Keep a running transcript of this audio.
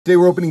Today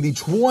we're opening the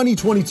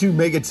 2022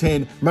 Mega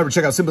 10. Remember,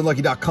 check out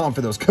SimplyUnlucky.com for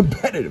those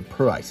competitive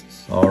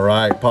prices. All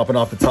right, popping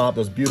off the top,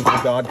 those beautiful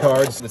God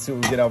cards. Let's see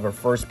what we get out of our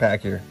first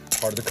pack here.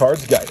 Part of the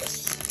cards guide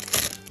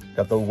us.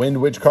 Got the Wind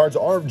Witch cards,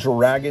 Armed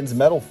Dragons,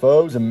 Metal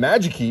Foes, and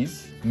Magic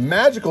Keys.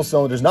 Magical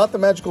Cylinders, not the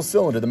Magical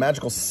Cylinder, the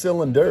Magical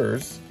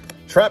Cylinders.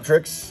 Trap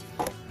Tricks.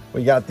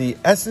 We got the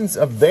Essence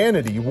of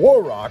Vanity,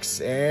 War Rocks,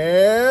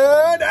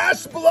 and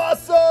Ash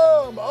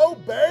Blossom! Oh,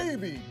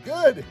 baby!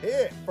 Good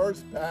hit.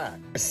 First pack.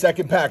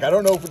 Second pack. I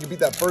don't know if we can beat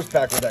that first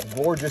pack with that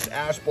gorgeous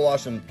Ash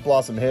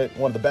Blossom hit.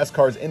 One of the best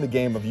cards in the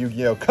game of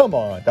Yu-Gi-Oh! Come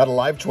on. Got a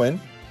Live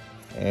Twin.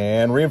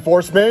 And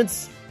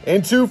reinforcements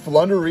into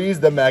Flunderies,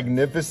 the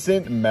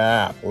Magnificent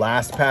Map.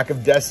 Last pack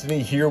of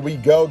Destiny. Here we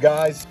go,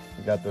 guys.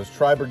 We got those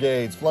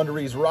Tri-Brigades,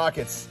 Flunderies,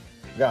 Rockets.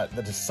 We got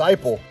the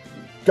Disciple.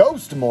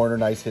 Ghost Mourner,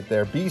 nice hit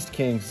there. Beast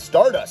King,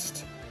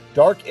 Stardust,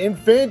 Dark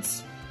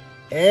Infant,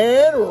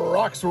 and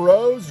Rox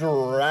Rose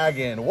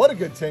Dragon. What a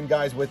good 10,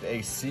 guys, with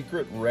a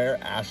secret rare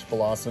Ash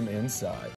Blossom inside.